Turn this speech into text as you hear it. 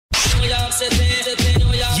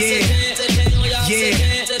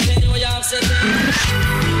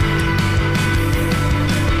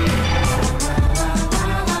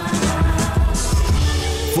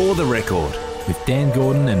For the Record with Dan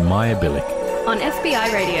Gordon and Maya Billick on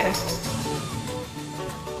FBI Radio.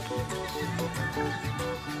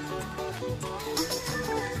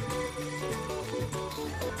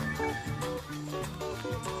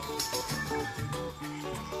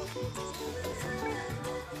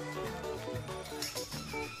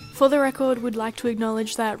 For the Record, would like to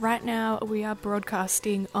acknowledge that right now we are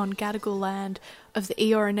broadcasting on Gadigal land of the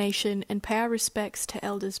Eora Nation and pay our respects to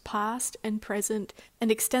elders past and present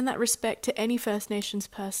and extend that respect to any First Nations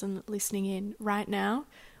person listening in right now.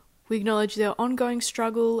 We acknowledge their ongoing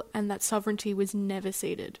struggle and that sovereignty was never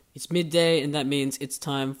ceded. It's midday and that means it's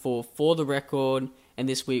time for the Record, and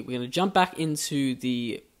this week we're going to jump back into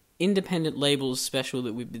the independent labels special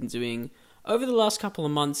that we've been doing over the last couple of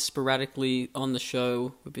months sporadically on the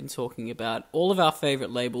show. We've been talking about all of our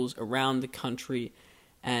favourite labels around the country,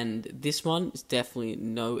 and this one is definitely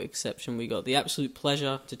no exception. We got the absolute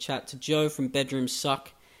pleasure to chat to Joe from Bedroom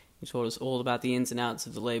Suck. He told us all about the ins and outs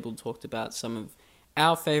of the label, talked about some of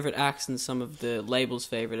our favourite acts and some of the label's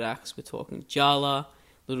favourite acts. We're talking Jala,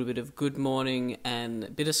 a little bit of Good Morning, and a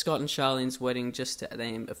bit of Scott and Charlene's Wedding, just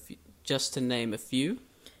to name a few.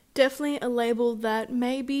 Definitely a label that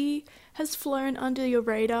maybe has flown under your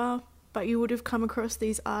radar, but you would have come across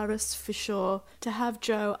these artists for sure. To have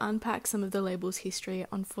Joe unpack some of the label's history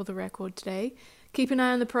on For the Record today. Keep an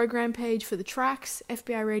eye on the program page for the tracks,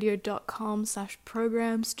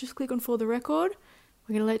 fbiradio.com/programs. Just click on For the Record.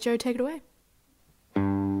 We're going to let Joe take it away.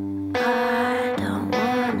 I don't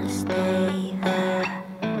wanna stay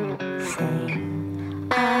the same.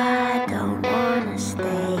 I don't wanna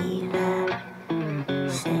stay the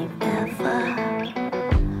same ever.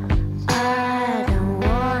 I don't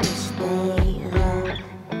wanna stay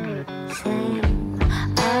the same.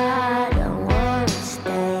 I don't wanna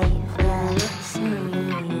stay the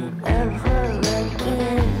same ever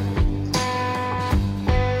again.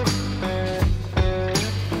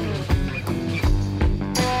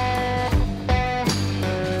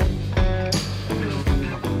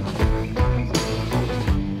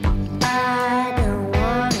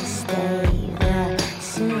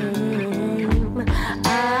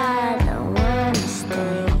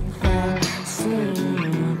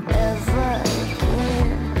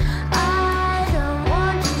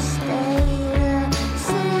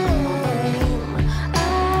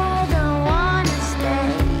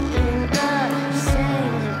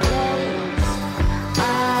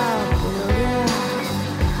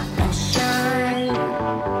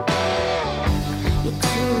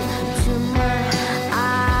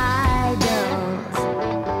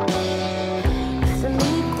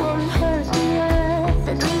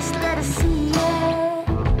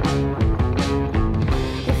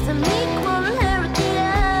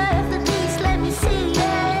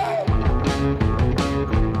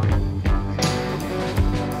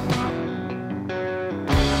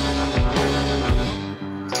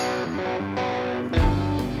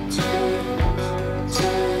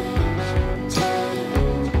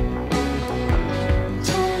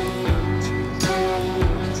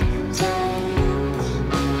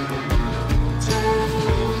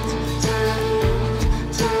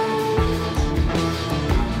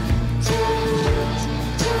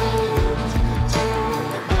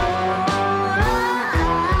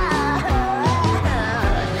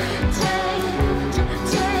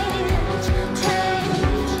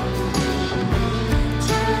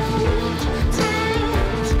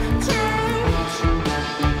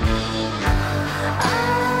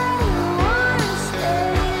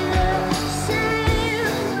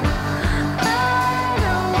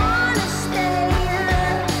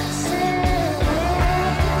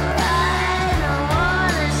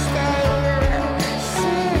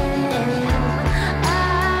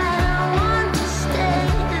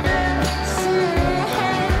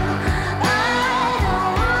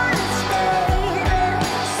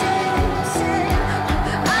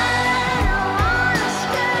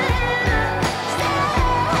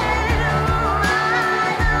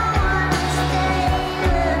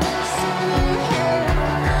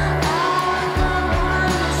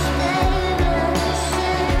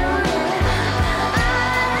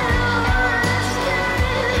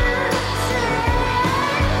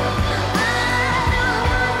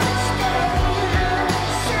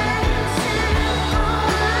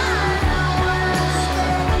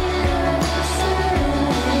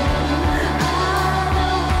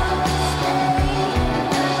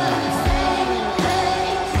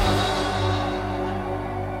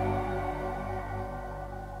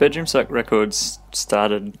 Bedroom Suck Records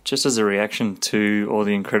started just as a reaction to all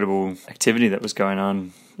the incredible activity that was going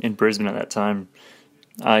on in Brisbane at that time.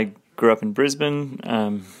 I grew up in Brisbane.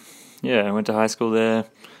 I went to high school there.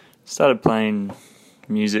 Started playing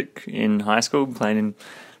music in high school, playing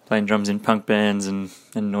drums in punk bands and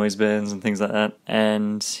noise bands and things like that.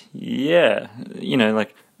 And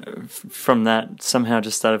from that, somehow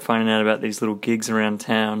just started finding out about these little gigs around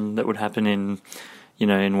town that would happen in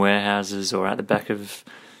warehouses or at the back of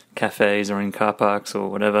cafes or in car parks or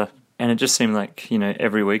whatever. And it just seemed like,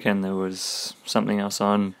 every weekend there was something else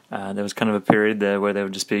on. There was kind of a period there where there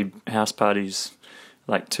would just be house parties,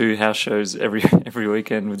 like 2 house shows every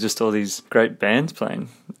weekend with just all these great bands playing.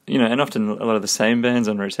 And often a lot of the same bands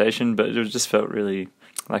on rotation, but it just felt really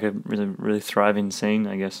like a really, really thriving scene,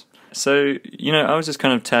 I guess. So, I was just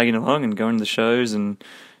kind of tagging along and going to the shows and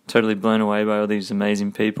totally blown away by all these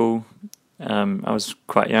amazing people. I was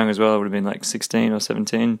quite young as well. I would have been like 16 or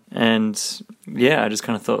 17. And I just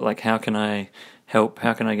kind of thought, like, how can I help?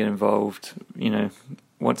 How can I get involved?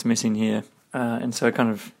 What's missing here? And so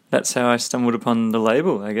that's how I stumbled upon the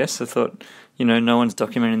label, I guess. I thought, no one's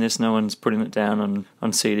documenting this, no one's putting it down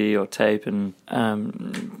on CD or tape, and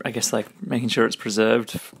I guess like making sure it's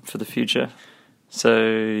preserved for the future.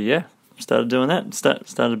 So started doing that.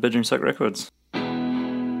 Started Bedroom Suck Records.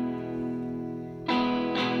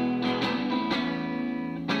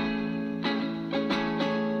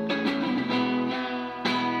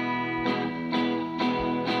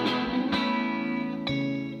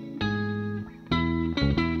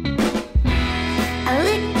 I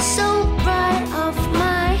licked so right off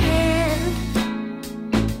my hand.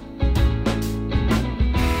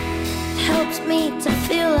 Helps me to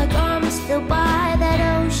feel like I'm still by that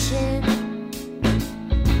ocean.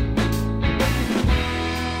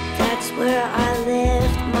 That's where I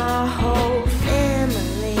lived my whole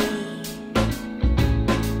family.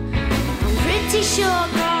 I'm pretty sure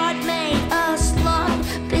God made us lot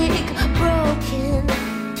big broken.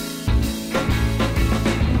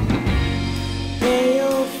 They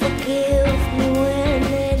all forgive me when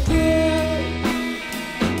they did.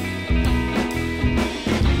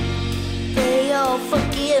 They all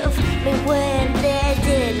forgive me when they're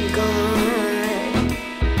dead and gone.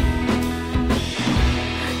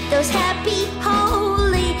 Those happy,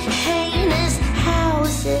 holy, heinous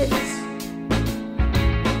houses,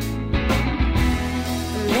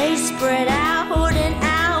 they spread out and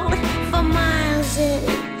out for miles.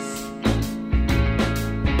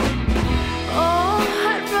 Oh,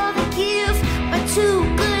 I'd rather give my 2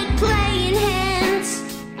 good playing hands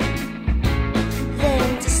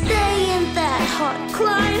than to stay in that hot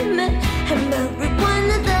climate and marry one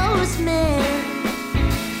of those men.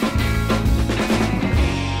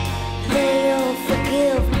 They all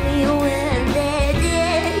forgive me when they're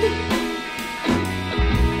dead.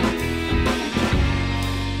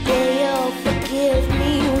 They all forgive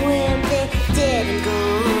me when they're dead and gone.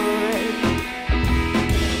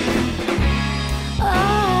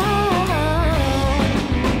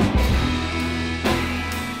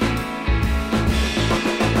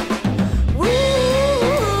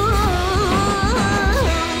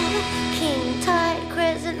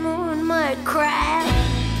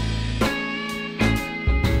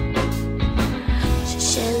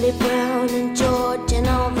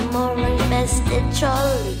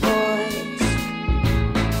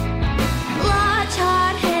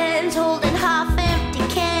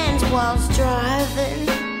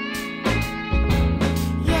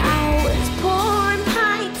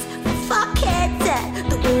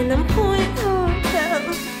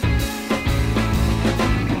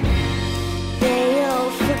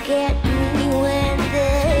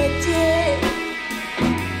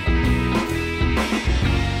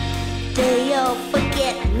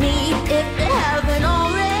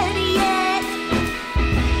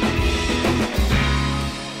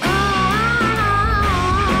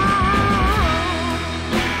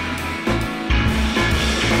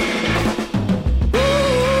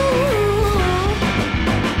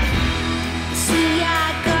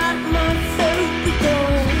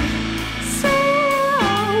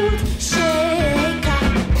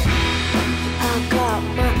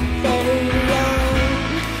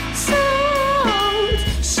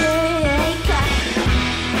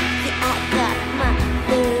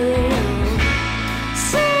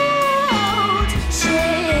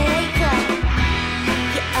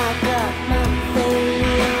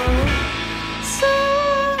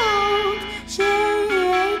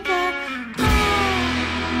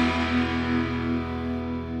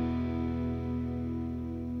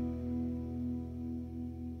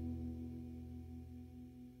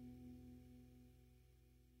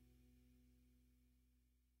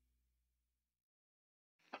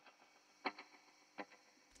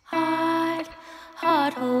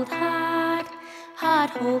 Heart hold hard, heart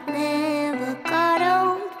hold never got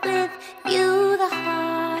old with you. The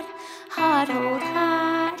heart hold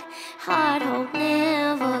hard, heart hold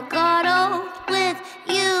never got old with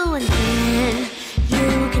you. And then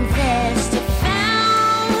you confessed you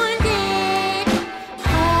found it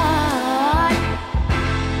hard.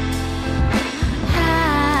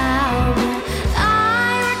 How will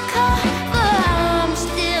I recover? I'm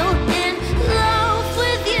still in love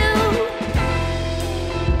with you.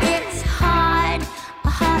 It's hard, a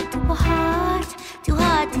heart to a heart, too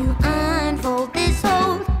hard to unfold this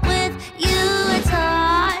hold with you. It's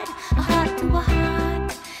hard, a heart to a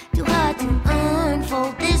heart, too hard to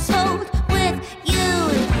unfold this hold with you.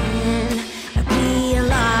 And then I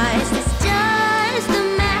realize it's just a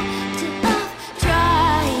matter of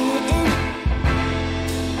trying.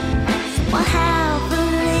 So I'll have a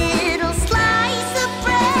little slice of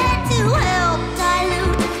bread to help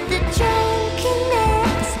dilute the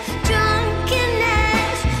drunkenness,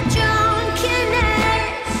 drunkenness, drunkenness.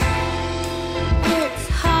 It's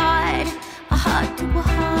hard, a heart to a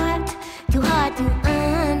heart, too hard to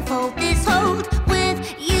unfold this hold with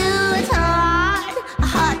you. It's hard, a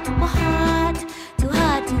heart to a heart, too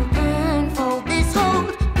hard to unfold this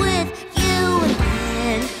hold with you. And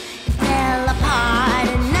then it fell apart,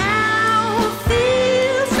 and now I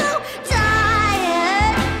feel so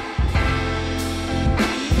tired.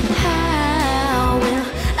 How will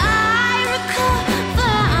I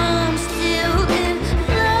recover? I'm still in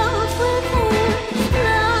love with him,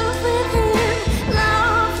 love with him,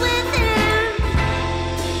 love with him.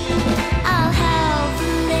 I'll have a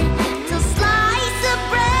little slice of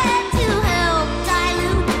bread to help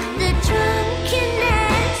dilute the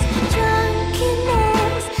drunkenness,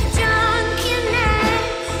 drunkenness, drunkenness.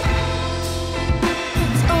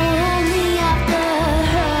 It's only after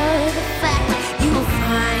the fact you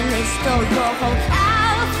finally stole your whole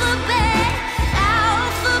alphabet,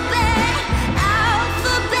 alphabet,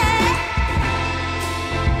 alphabet.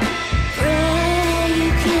 Where you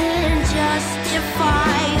can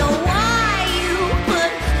justify why you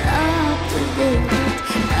put up with it,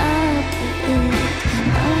 up with it,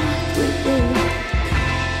 up with it.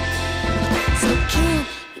 So can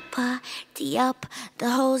you party up the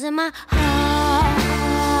holes in my heart?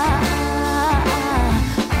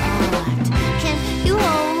 Can you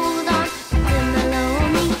hold on to the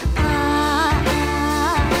lonely part?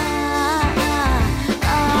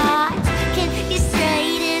 Can you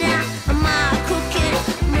straighten out my crooked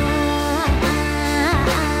mind?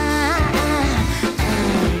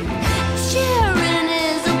 Sharing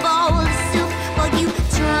is a bowl of soup while you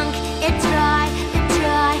drunk it dry, you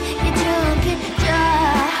dry, you drunk it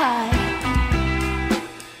dry.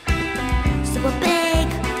 So I beg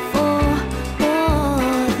for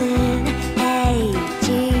more than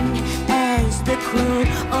aging as the crude.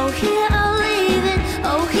 Oh, here I'll leave it.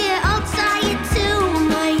 Oh, here I'll tie it to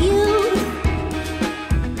my youth.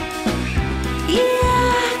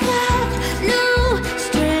 Yeah, I got no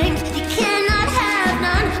strength. You cannot have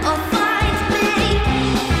none or find me.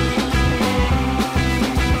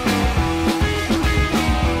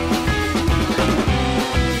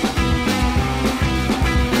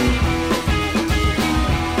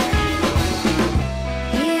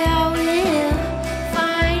 Here I will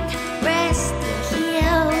find rest. Here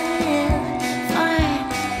I will find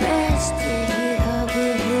rest. Here I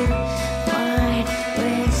will find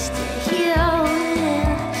rest. Here I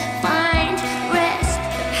will find rest.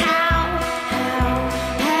 How, how,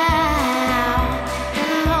 how,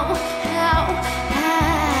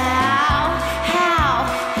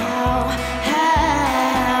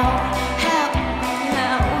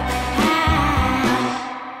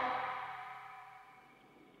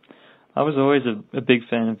 I was always a big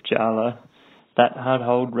fan of Jala. That Hard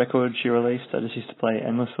Hold record she released, I just used to play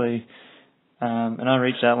endlessly. And I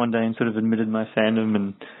reached out one day and sort of admitted my fandom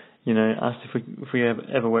and, you know, asked if we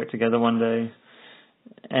ever work together one day.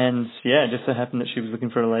 And yeah, it just so happened that she was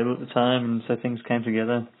looking for a label at the time, and so things came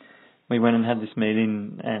together. We went and had this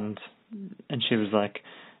meeting, and she was like,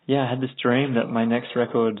 yeah, I had this dream that my next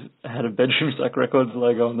record had a Bedroom Suck Records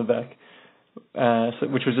logo on the back,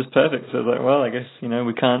 which was just perfect. So I was like, well, I guess, you know,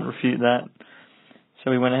 we can't refute that. So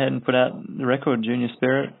we went ahead and put out the record, Junior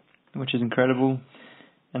Spirit, which is incredible.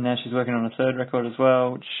 And now she's working on a third record as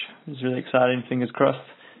well, which is really exciting. Fingers crossed,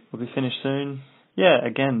 will be finished soon. Yeah,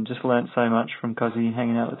 again, just learnt so much from Cozzy,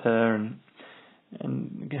 hanging out with her and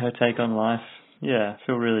her take on life. Yeah, I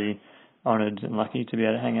feel really honoured and lucky to be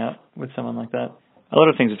able to hang out with someone like that. A lot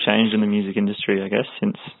of things have changed in the music industry, I guess,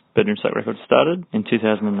 since Bedroom Suck Records started in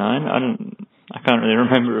 2009. I can't really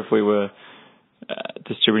remember if we were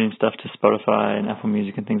distributing stuff to Spotify and Apple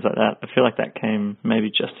Music and things like that. I feel like that came maybe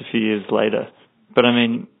just a few years later. But I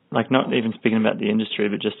mean, like, not even speaking about the industry,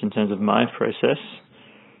 but just in terms of my process,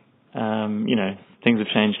 you know, things have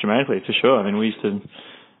changed dramatically for sure. I mean, we used to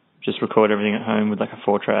just record everything at home with like a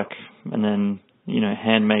 4-track and then, you know,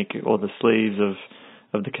 hand make all the sleeves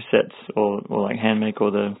of the cassettes or like hand make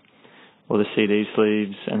all the CD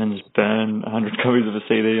sleeves and then just burn 100 copies of a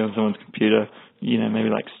CD on someone's computer, you know, maybe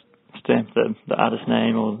like stamp the artist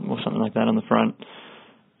name or something like that on the front.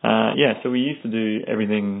 So we used to do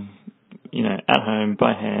everything, you know, at home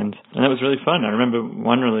by hand, and that was really fun. I remember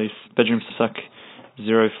one release, Bedroom Suck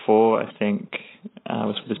 04, I think,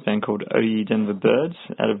 was with this band called Oye Denver Birds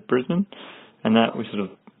out of Brisbane, and that we sort of,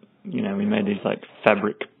 you know, we made these like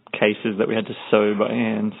fabric cases that we had to sew by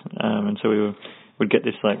hand, and so we'd get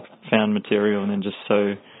this like found material and then just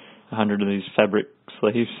sew 100 of these fabric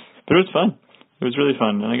sleeves. But it was fun. It was really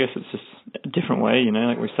fun, and I guess it's just a different way, you know,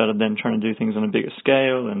 like we started then trying to do things on a bigger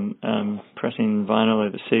scale and pressing vinyl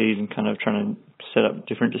overseas and kind of trying to set up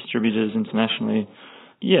different distributors internationally.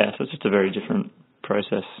 Yeah, so it's just a very different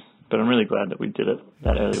process, but I'm really glad that we did it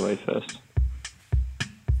that early way first.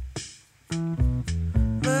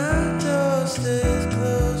 My door stays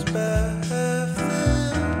closed by half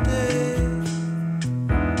the day.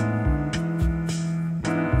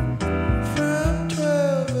 From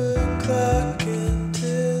 12 o'clock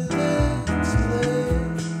until it's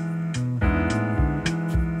late.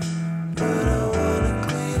 But I wanna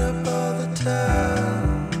clean up all the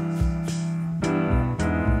towels.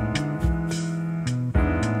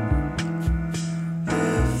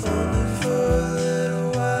 If only for a little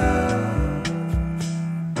while.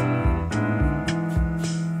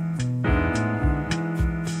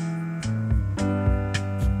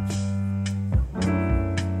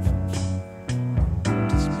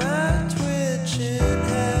 Does my twitching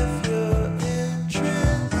have your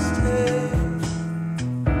interest? Hey,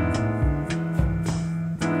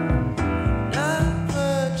 not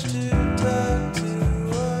much to talk to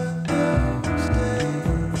on those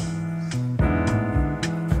days,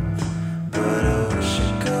 but I wish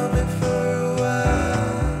you'd come in for a while.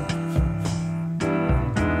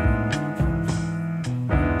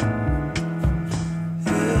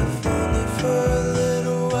 If only for a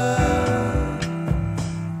little while.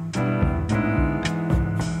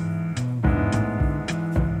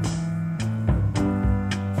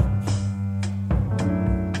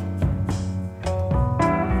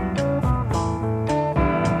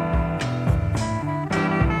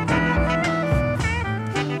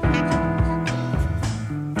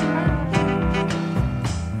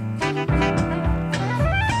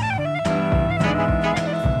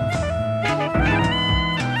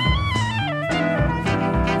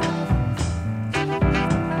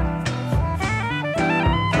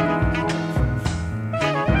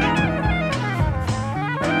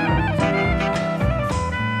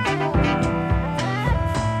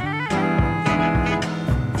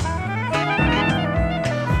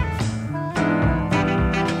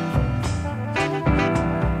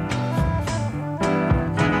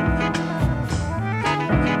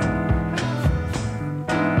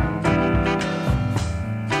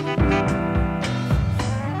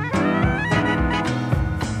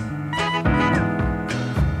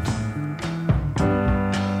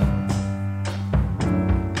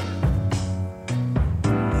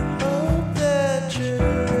 Hope that your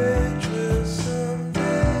rage will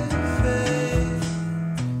someday fade.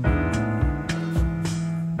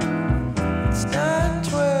 It's not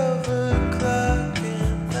 12 o'clock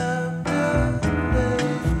and I'm not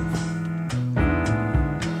late.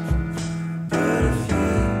 But if you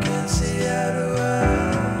can see out a while,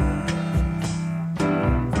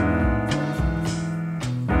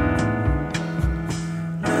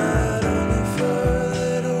 not only for a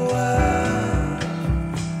little while.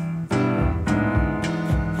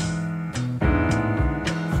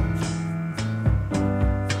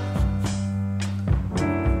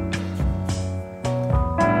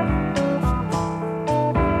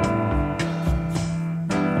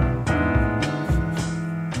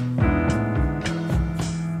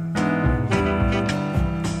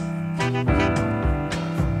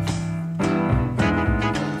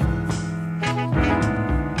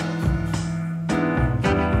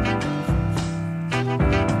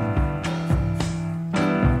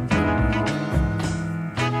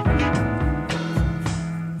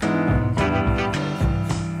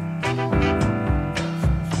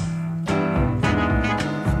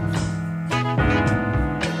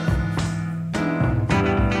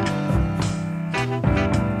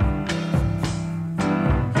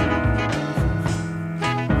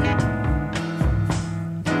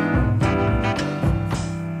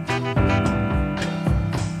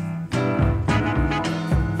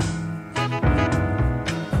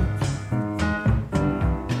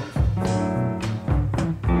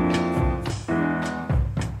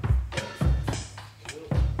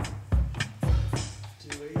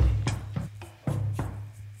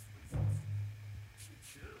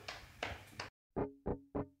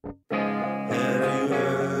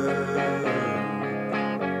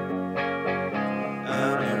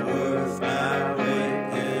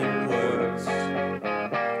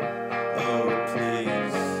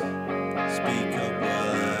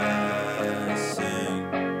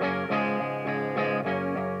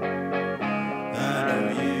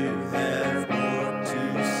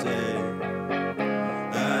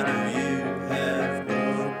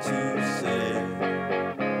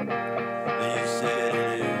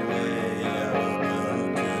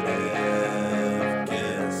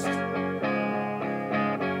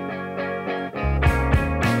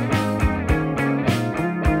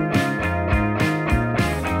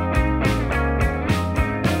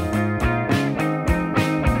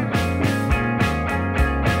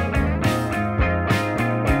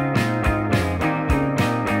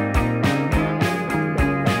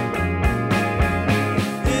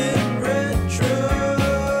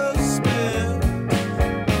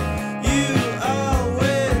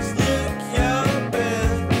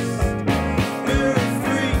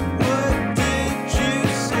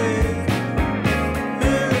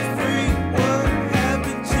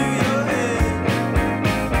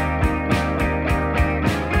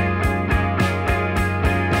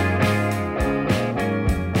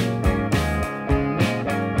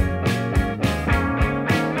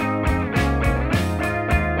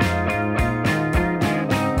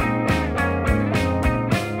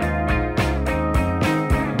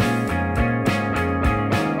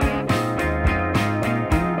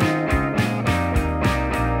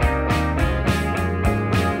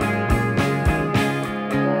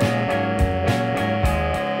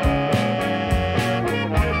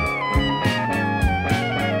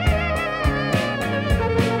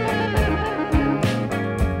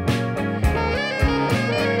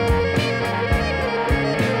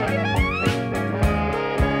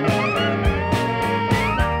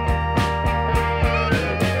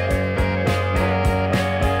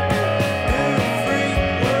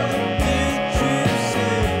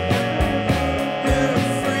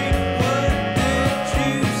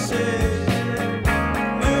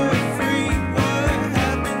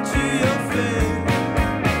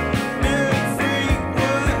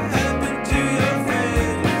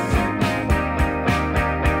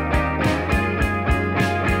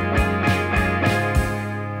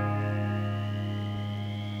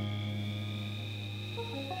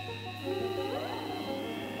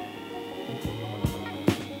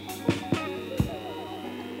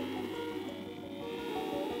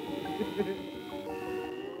 Walked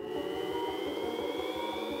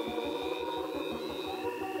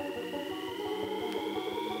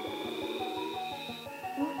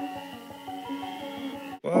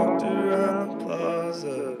around the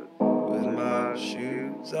plaza with my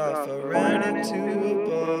shoes off. I ran into a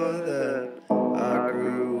boy that I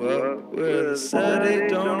grew up with. I said, hey,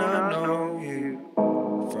 don't I know you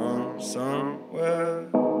from somewhere?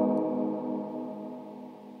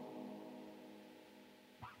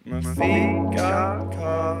 My feet got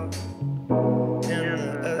caught in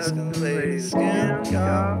the escalator, skin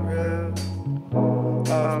got ripped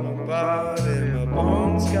off my body, my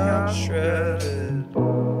bones got shredded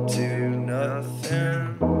to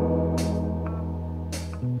nothing.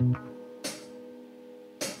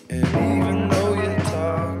 And even though you're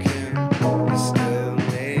talking, you're still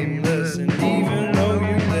nameless. And even though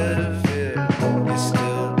you live here, you're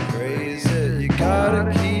still crazy. You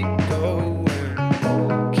gotta keep going,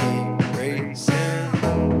 keep racing.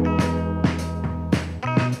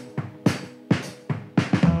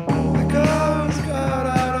 The cars got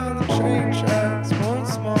out on the train tracks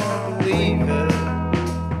once more, believe it.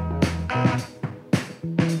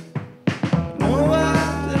 No, I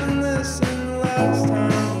didn't listen the last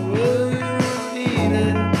time. Will you repeat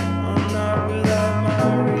it? I'm not without my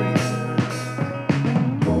reason.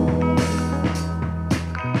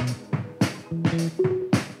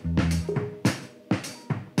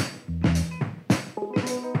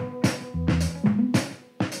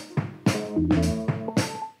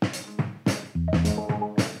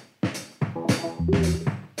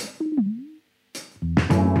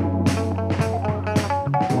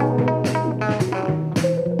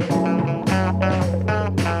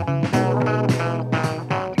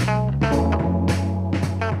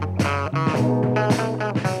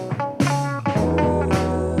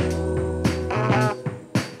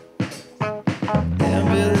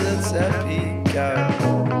 Ambulance at peak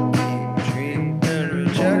hour, keep treatment,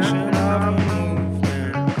 rejection of a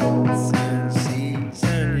movement. It's in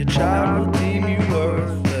season, your child will deem you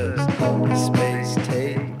worthless, a space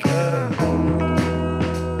taker.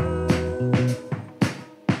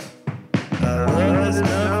 Our love is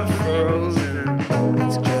never frozen,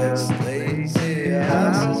 it's just lazy. Your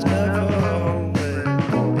house is never holy,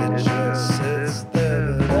 it just sits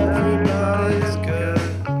there. But everybody's good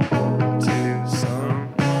to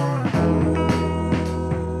someone.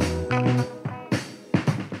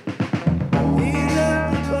 He's at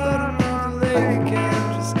the bottom of the lake and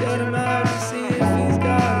just get him out and see if he's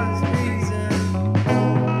got his reason,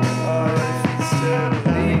 or if he still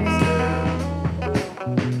believes it.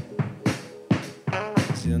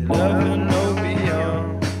 'Cause you'll never know beyond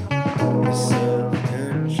your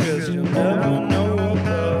self-interest. You'll never know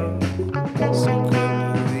above. So quit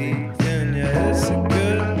believing, yeah, it's a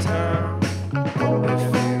good time if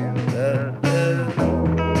you let it.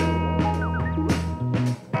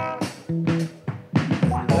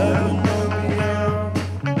 You'll never know beyond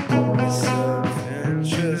your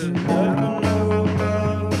self-interest. You'll never know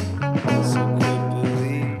above. So quit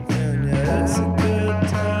believing, yeah, it's a good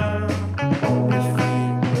time if you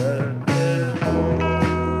let it.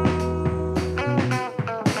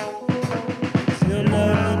 'Cause you'll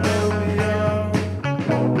never know beyond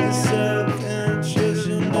your self-interest.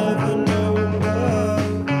 You'll never know above.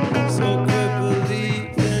 So quit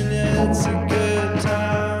believing, yeah, it's a good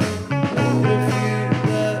time if you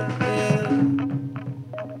let it.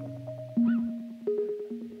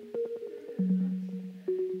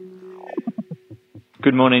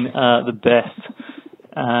 Good morning, the best.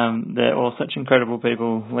 They're all such incredible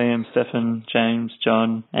people. Liam, Stefan, James,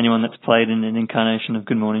 John, anyone that's played in an incarnation of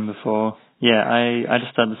Good Morning before. Yeah, I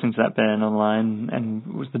just started listening to that band online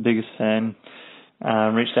and was the biggest fan.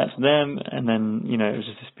 Reached out to them, and then, you know, it was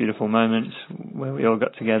just this beautiful moment where we all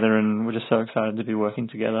got together and we're just so excited to be working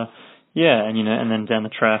together. Yeah, and, you know, and then down the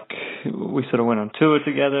track, we sort of went on tour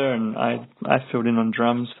together, and I filled in on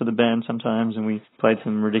drums for the band sometimes, and we played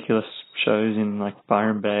some ridiculous shows in, like,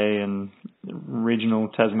 Byron Bay and regional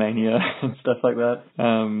Tasmania and stuff like that.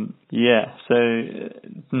 Yeah, so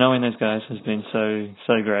knowing those guys has been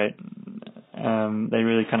so great. They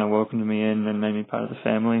really kind of welcomed me in and made me part of the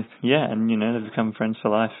family. Yeah, and, you know, they've become friends for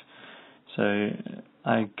life. So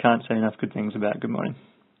I can't say enough good things about Good Morning.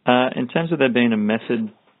 In terms of there being a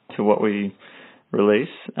method to what we release,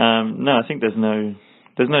 no, I think there's no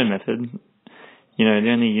method. You know,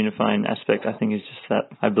 the only unifying aspect, I think, is just that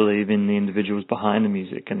I believe in the individuals behind the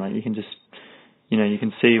music, and like you can just, you know, you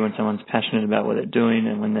can see when someone's passionate about what they're doing,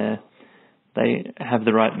 and when they have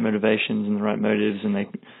the right motivations and the right motives, and they,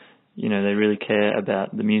 you know, they really care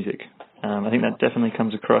about the music. I think that definitely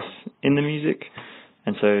comes across in the music,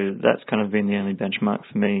 and so that's kind of been the only benchmark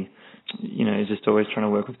for me is just always trying to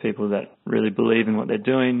work with people that really believe in what they're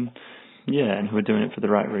doing, and who are doing it for the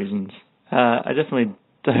right reasons. I definitely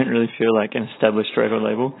don't really feel like an established record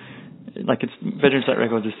label. Like, Bedroom Set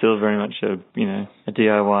Records is still very much a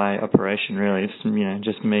DIY operation, really. It's,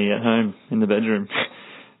 just me at home in the bedroom.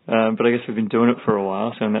 But I guess we've been doing it for a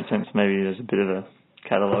while, so in that sense maybe there's a bit of a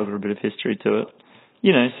catalogue or a bit of history to it.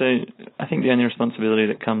 So I think the only responsibility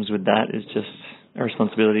that comes with that is just a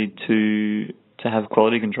responsibility to have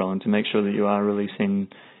quality control and to make sure that you are releasing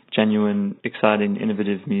genuine, exciting,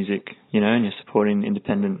 innovative music, and you're supporting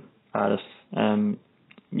independent artists. So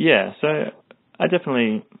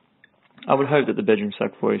I would hope that the Bedroom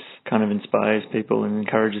Suck voice kind of inspires people and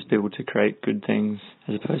encourages people to create good things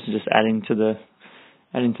as opposed to just adding to the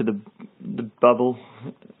babble,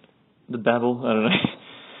 I don't know.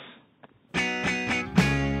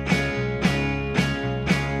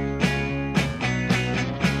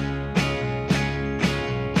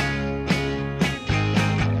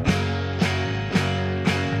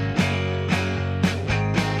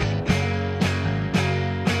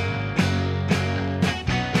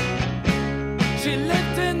 She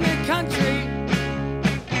lived in the country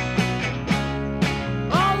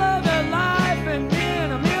all of her life, and me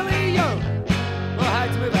and Emilio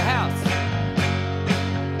had to move a house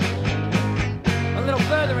a little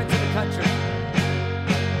further into the country.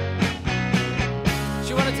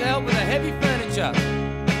 She wanted to help with the heavy furniture.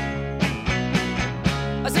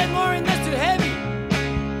 I said, Maureen, that's too heavy.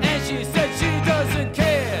 And she said she doesn't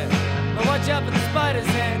care. But watch out for the spiders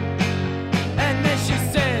then. And then she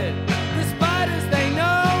said, the spiders, they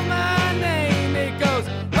know my name. It goes,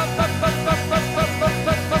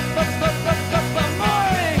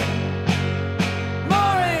 Maureen,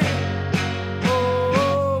 Maureen. Oh,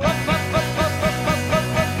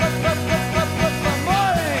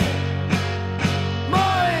 Maureen,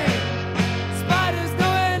 Maureen. Spiders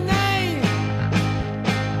know her name.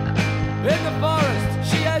 In the forest,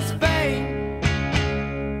 she has fame.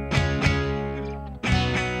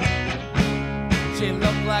 She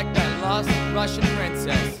looked like that lost Russian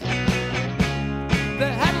princess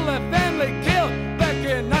that had all her family killed back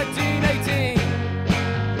in 1918.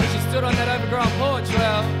 When she stood on that overgrown porch,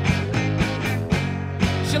 well,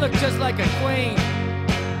 she looked just like a queen.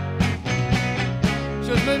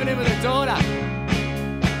 She was moving in with her daughter.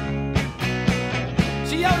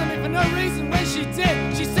 She yelled at me for no reason when she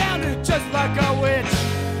did. She sounded just like a witch.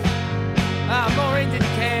 Maureen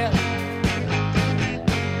didn't care.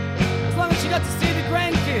 As long as she got to see the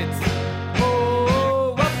grandkids.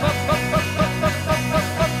 Oh,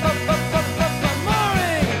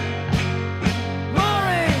 Maureen,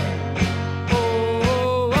 Maureen. Oh,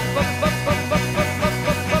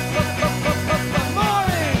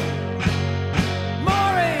 Maureen,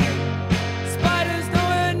 Maureen. Spiders know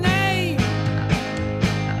her name.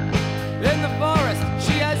 In the forest,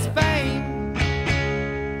 she has fame.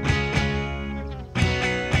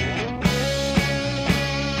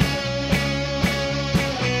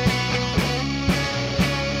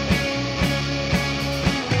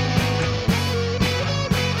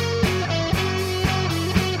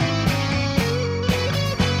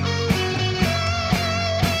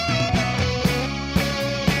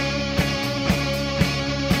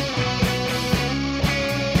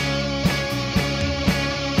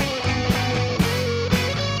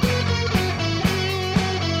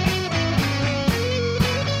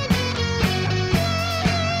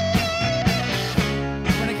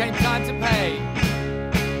 When it came time to pay,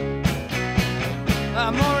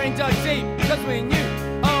 Maureen dug deep, because we knew,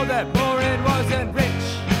 that Maureen wasn't rich.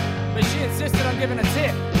 But she insisted on giving a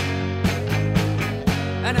tip,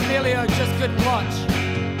 and Emilio just couldn't watch.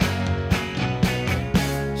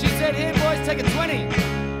 She said, here boys, take a 20,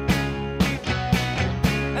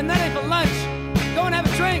 and that ain't for lunch. Go and have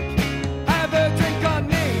a drink, have a drink on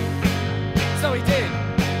me. So he did.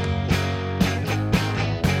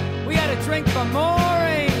 We had a drink for Maureen.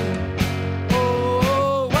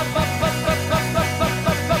 Oh, Maureen,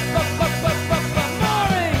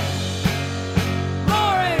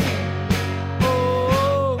 Maureen.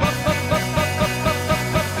 Oh,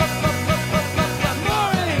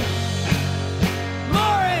 Maureen,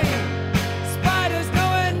 Maureen. Spiders know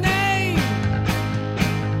her name.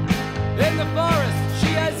 In the forest,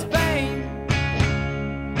 she has fame.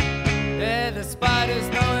 Yeah, the spiders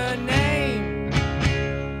know her name.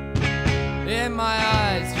 In my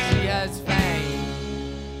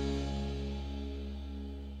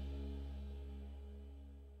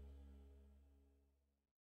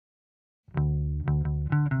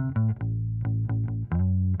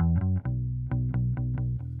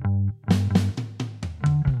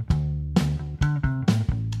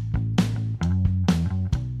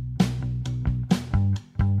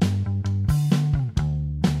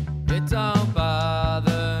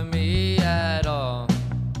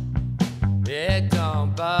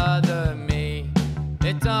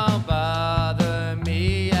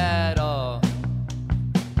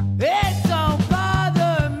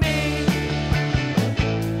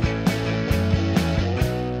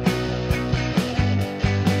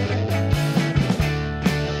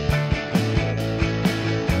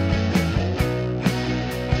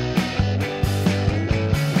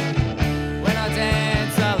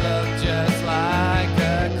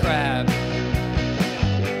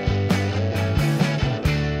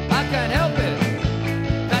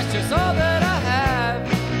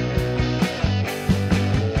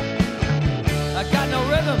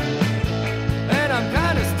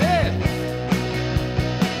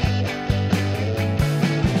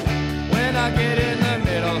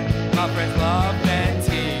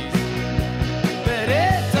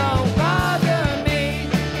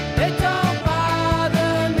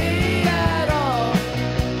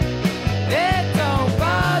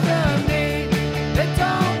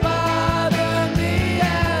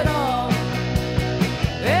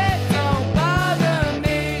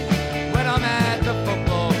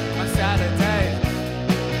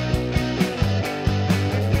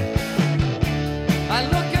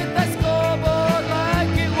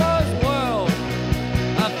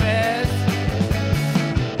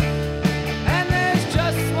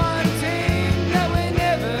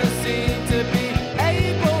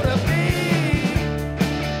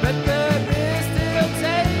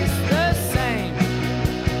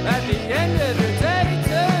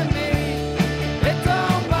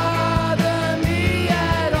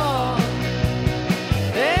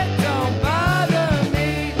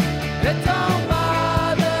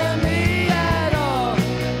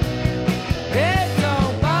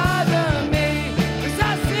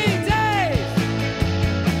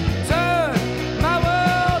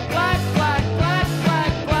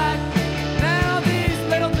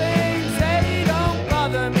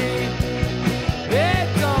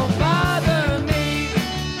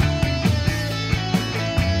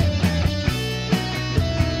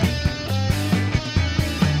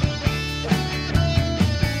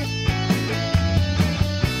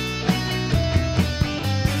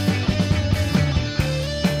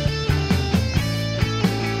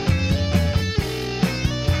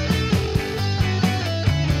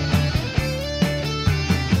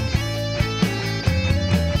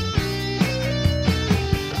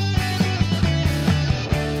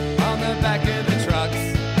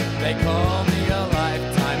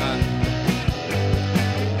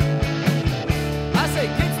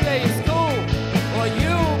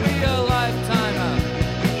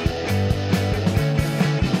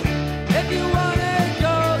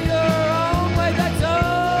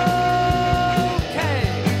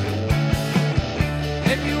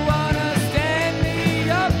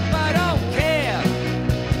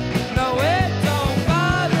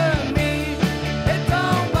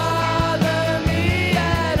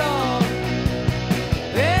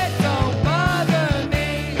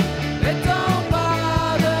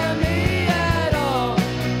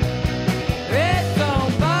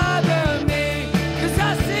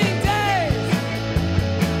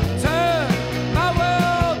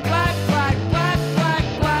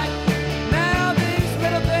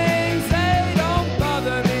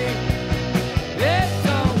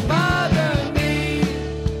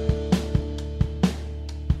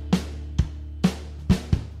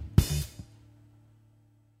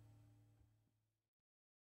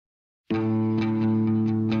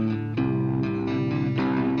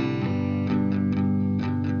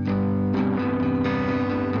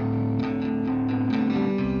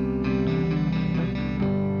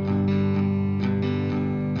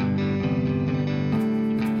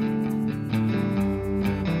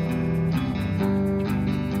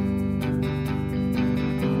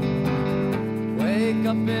wake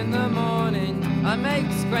up in the morning, I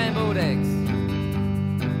make scrambled eggs,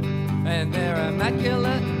 and they're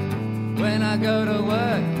immaculate. When I go to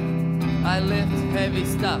work, I lift heavy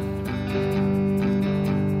stuff,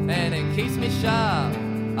 and it keeps me sharp.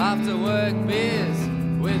 After work beers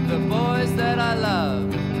with the boys that I love.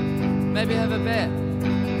 Maybe have a bet,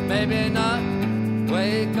 maybe not.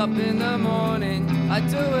 Wake up in the morning, I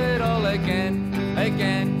do it all again,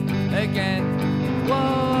 again, again.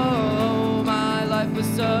 Whoa, my life was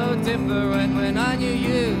so different when I knew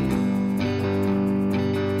you.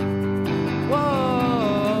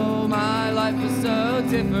 Whoa, my life was so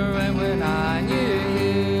different when I knew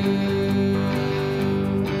you.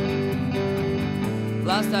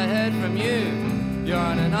 Last I heard from you, you're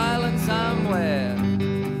on an island somewhere,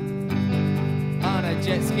 on a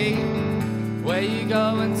jet ski. Where you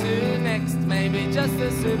going to next? Maybe just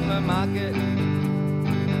the supermarket.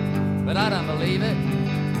 But I don't believe it.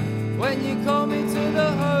 When you called me to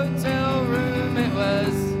the hotel room, it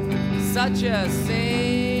was such a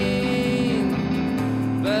scene.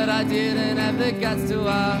 But I didn't have the guts to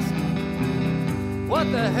ask,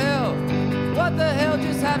 what the hell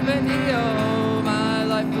just happened here? Oh, my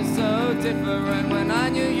life was so different when I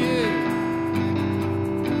knew you.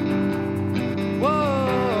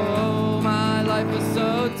 Whoa, my life was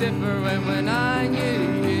so different when I knew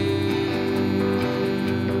you.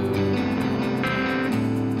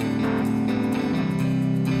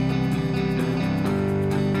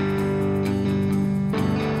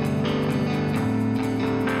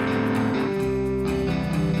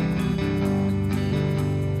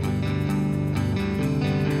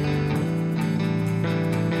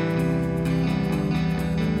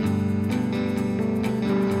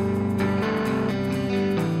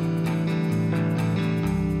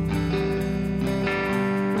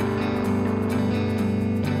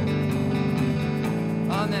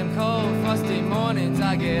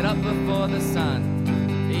 I get up before the sun,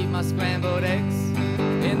 eat my scrambled eggs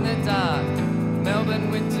in the dark.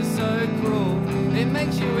 Melbourne winter's so cruel, it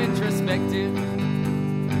makes you introspective.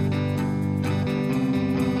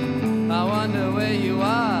 I wonder where you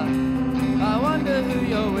are, I wonder who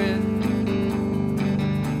you're with,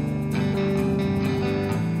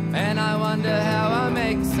 and I wonder how I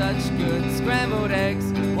make such good scrambled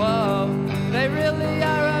eggs. Whoa, they really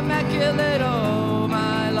are immaculate. Oh,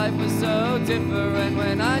 my life was so different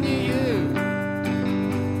when I knew you.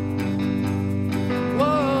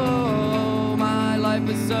 Whoa, my life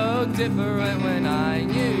was so different when I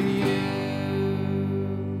knew you.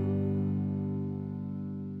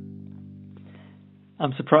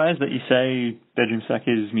 I'm surprised that you say Bedroom Suck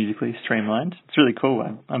is musically streamlined. It's really cool.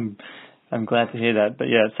 I'm glad to hear that. But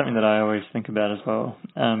yeah, it's something that I always think about as well.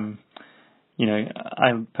 You know,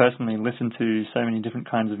 I personally listen to so many different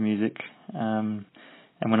kinds of music.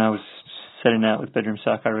 And when I was setting out with Bedroom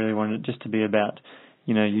Suck, I really wanted it just to be about,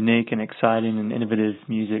 you know, unique and exciting and innovative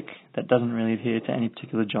music that doesn't really adhere to any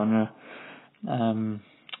particular genre.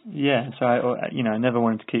 Yeah, so I never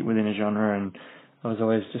wanted to keep within a genre, and I was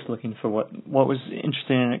always just looking for what was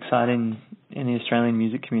interesting and exciting in the Australian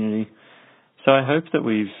music community. So I hope that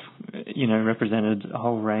we've, you know, represented a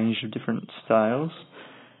whole range of different styles.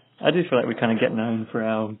 I do feel like we kind of get known for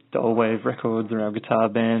our doll wave records or our guitar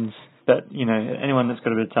bands, but, you know, anyone that's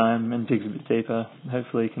got a bit of time and digs a bit deeper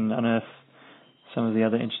hopefully can unearth some of the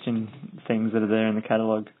other interesting things that are there in the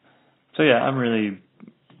catalogue. So yeah, I'm really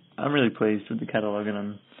pleased with the catalogue,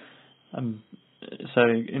 and I'm so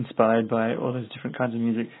inspired by all those different kinds of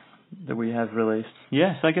music that we have released.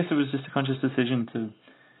 Yeah, so I guess it was just a conscious decision to,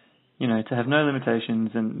 you know, to have no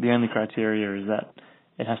limitations, and the only criteria is that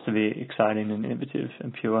it has to be exciting and innovative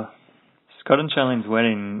and pure. Scott and Charlene's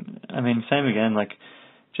wedding, I mean, same again, like,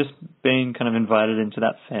 just being kind of invited into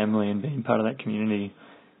that family and being part of that community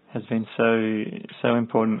has been so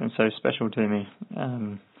important and so special to me.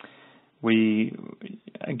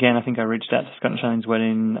 I think I reached out to Scott and Charlene's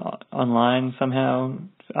wedding online somehow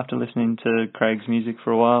after listening to Craig's music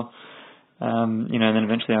for a while. You know, and then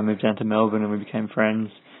eventually I moved down to Melbourne and we became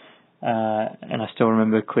friends. And I still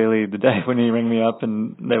remember clearly the day when he rang me up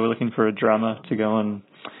and they were looking for a drummer to go on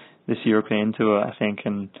this European tour, I think.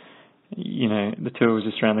 And, you know, the tour was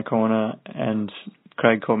just around the corner, and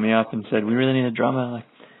Craig called me up and said, "We really need a drummer. Like,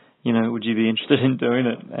 you know, would you be interested in doing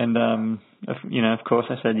it?" And, you know, of course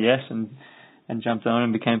I said yes, and jumped on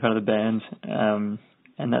and became part of the band.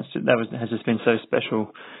 And has just been so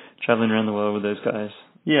special traveling around the world with those guys.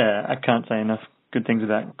 Yeah, I can't say enough good things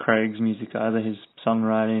about Craig's music either. His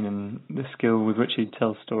songwriting and the skill with which he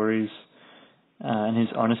tells stories, and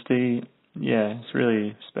his honesty. Yeah, it's really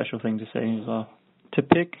a special thing to see as well. To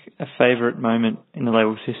pick a favourite moment in the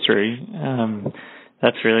label's history,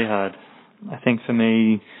 that's really hard. I think for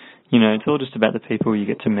me, it's all just about the people you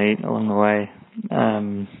get to meet along the way.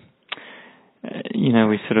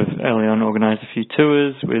 We sort of early on organised a few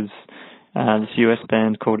tours with this US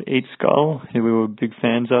band called Eat Skull, who we were big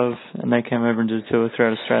fans of, and they came over and did a tour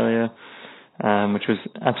throughout Australia, which was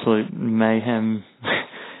absolute mayhem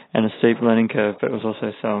and a steep learning curve, but it was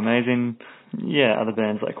also so amazing. Yeah, other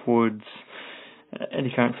bands like Woods,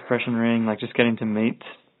 Any Current Suppression Ring, like just getting to meet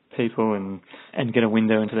people and get a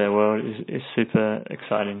window into their world is super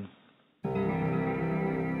exciting.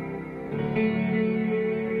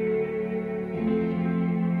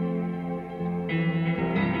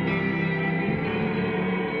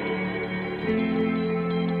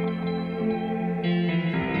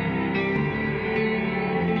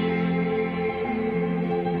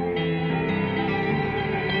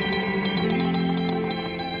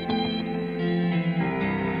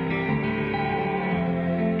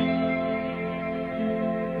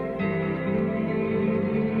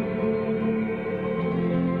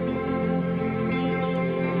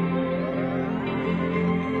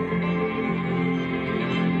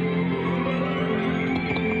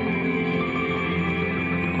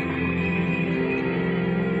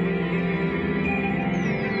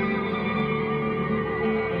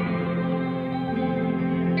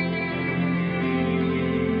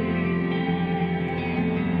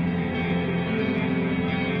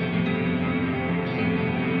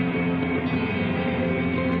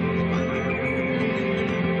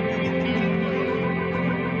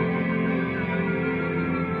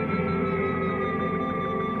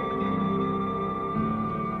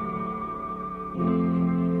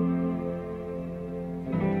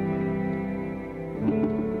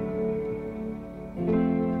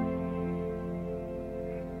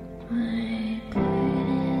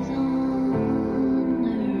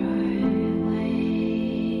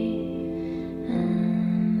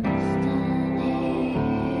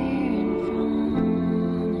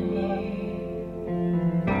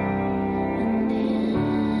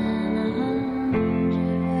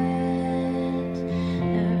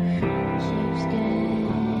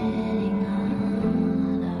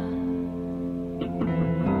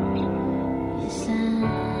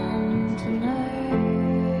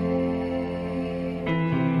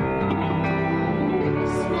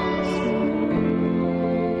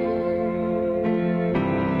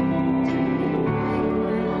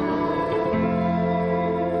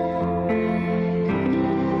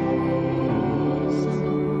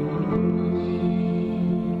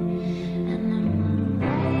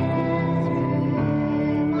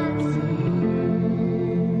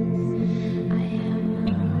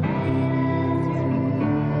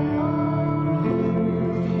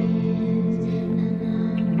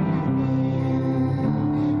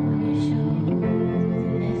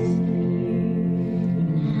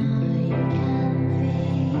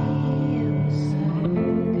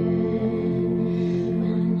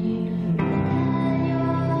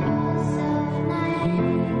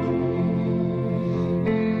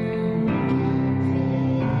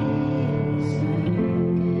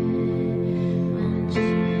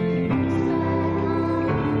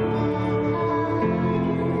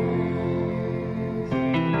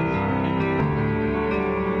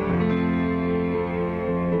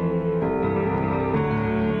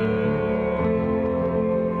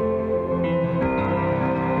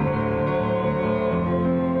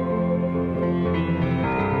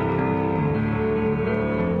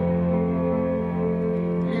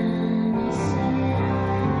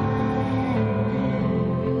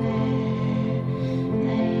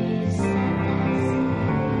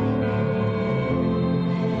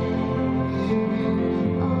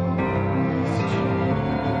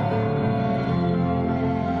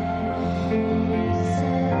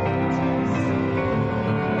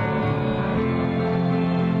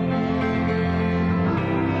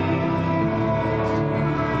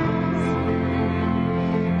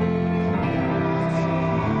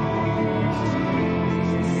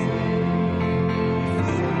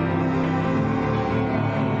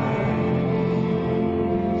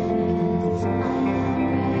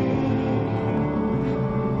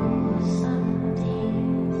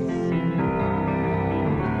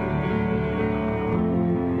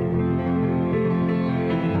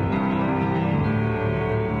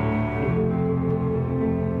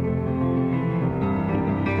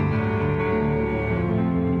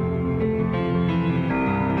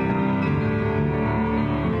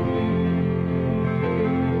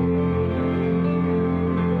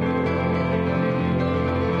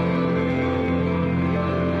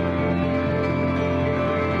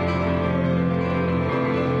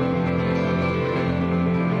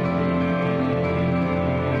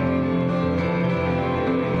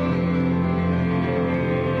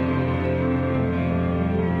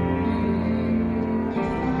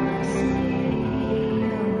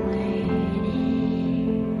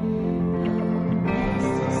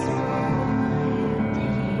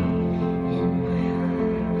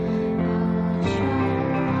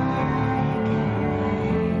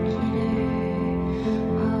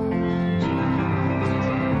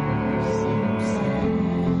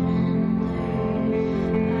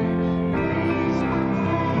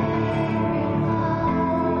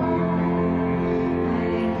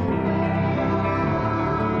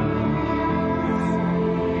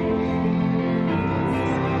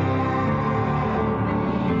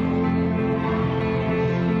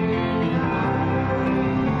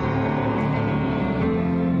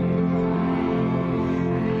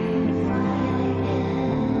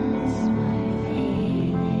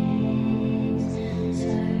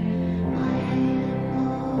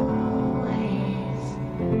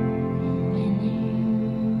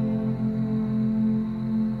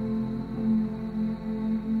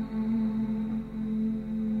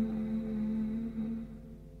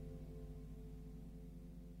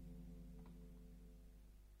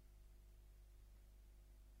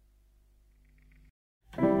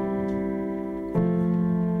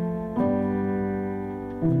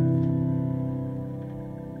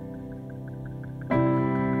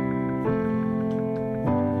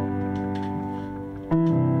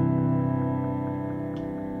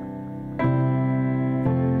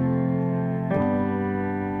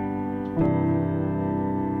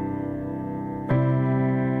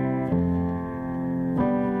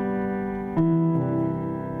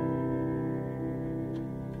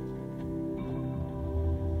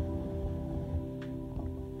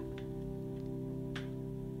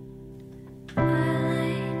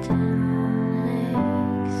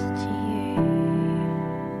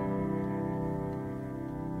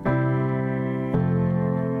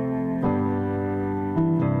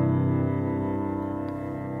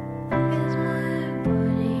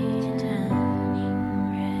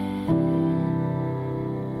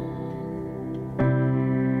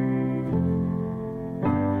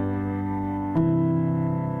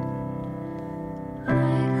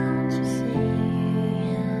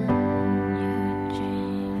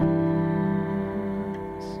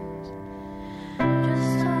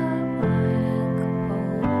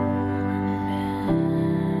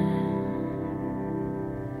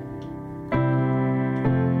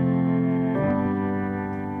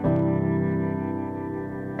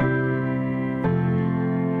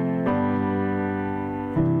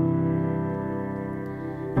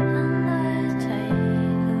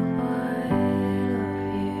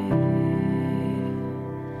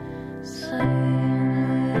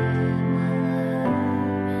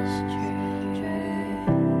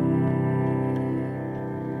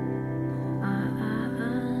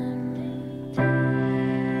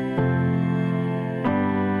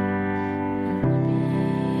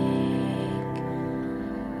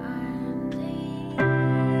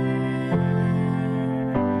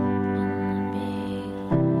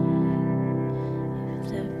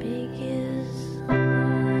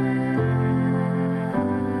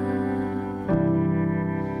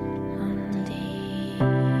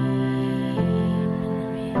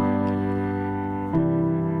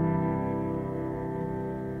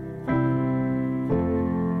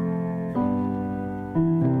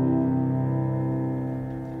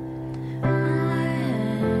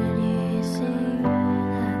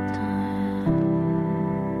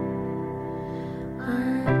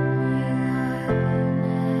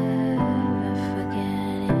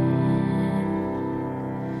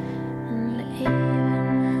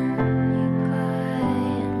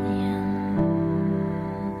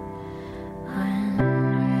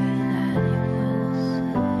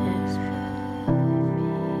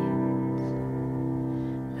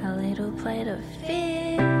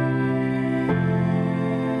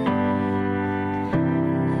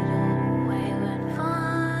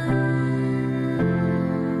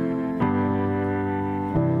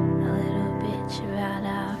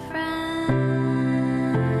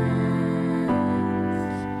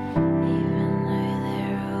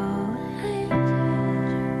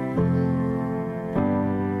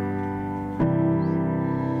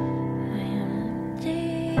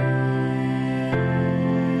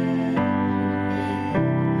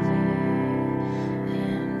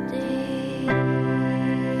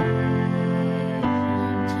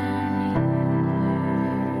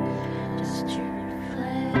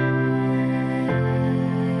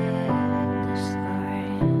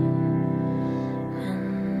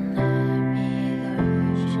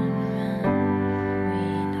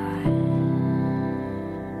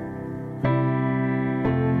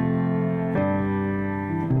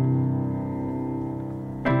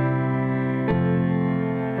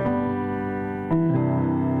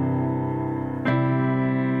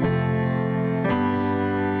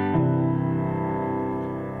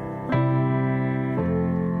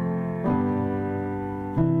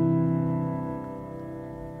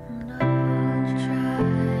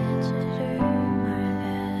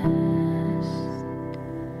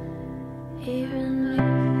 Even if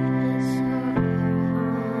it's honest,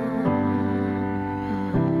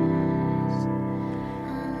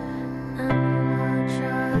 I'll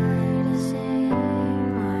try to sing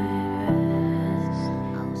my best.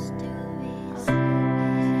 I'll still be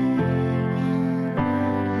singing and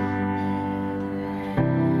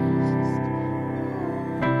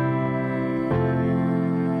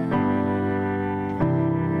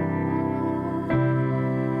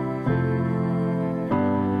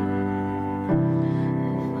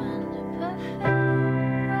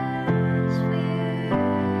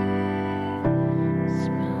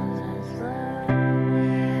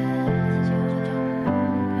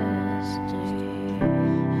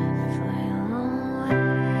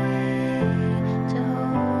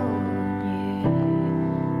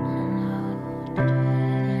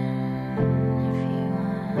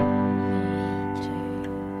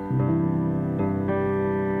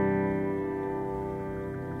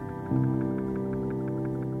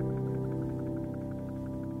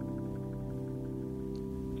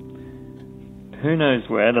Who knows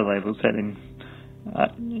where the label's heading?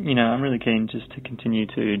 I'm really keen just to continue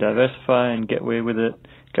to diversify and get weird with it,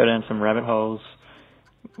 go down some rabbit holes.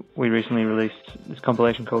 We recently released this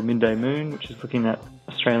compilation called Midday Moon, which is looking at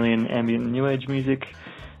Australian ambient and new age music.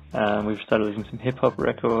 We've started listening to some hip-hop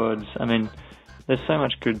records. I mean, there's so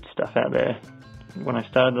much good stuff out there. When I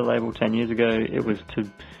started the label 10 years ago, it was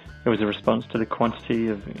a response to the quantity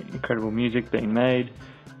of incredible music being made,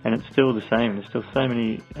 and it's still the same. There's still so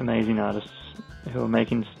many amazing artists who are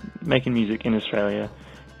making music in Australia,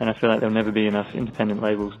 and I feel like there'll never be enough independent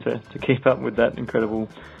labels to keep up with that incredible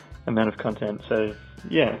amount of content. So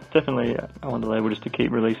yeah, definitely I want the label just to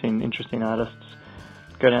keep releasing interesting artists,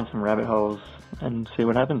 go down some rabbit holes and see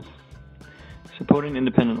what happens. Supporting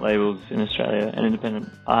independent labels in Australia and independent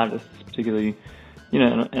artists particularly,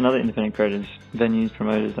 and other independent creators, venues,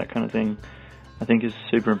 promoters, that kind of thing, I think is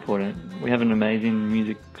super important. We have an amazing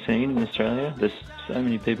music scene in Australia. There's so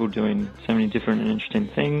many people doing so many different and interesting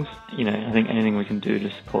things. I think anything we can do to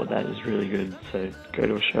support that is really good. So go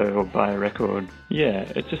to a show or buy a record. Yeah,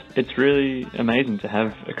 it's really amazing to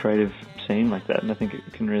have a creative scene like that, and I think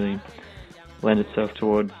it can really lend itself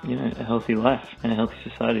towards, a healthy life and a healthy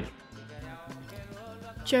society.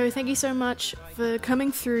 Joe, thank you so much for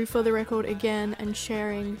coming through For the Record again and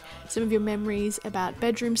sharing some of your memories about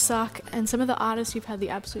Bedroom Suck and some of the artists you've had the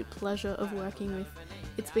absolute pleasure of working with.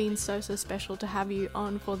 It's been so special to have you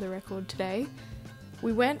on For the Record today.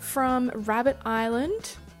 We went from Rabbit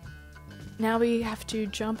Island. Now we have to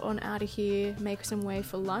jump on out of here, make some way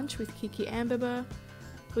for lunch with Kiki Amberber.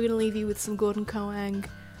 We're going to leave you with some Gordon Coang.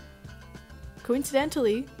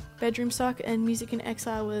 Coincidentally, Bedroom Suck and Music in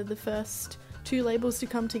Exile were the first two labels to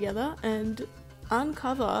come together and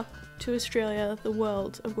uncover to Australia the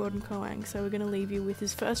world of Gordon Coang. So we're going to leave you with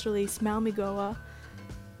his first release, Malmigoa.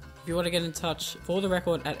 If you want to get in touch, For the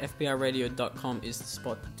Record at fbiradio.com is the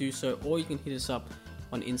spot to do so, or you can hit us up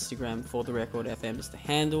on Instagram. For the Record FM is the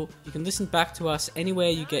handle. You can listen back to us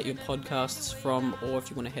anywhere you get your podcasts from, or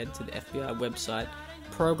if you want to head to the FBI website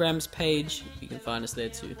programs page, you can find us there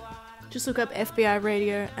too. Just look up FBI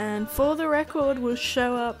Radio and For the Record will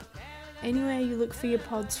show up anywhere you look for your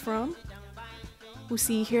pods from. We'll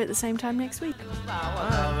see you here at the same time next week.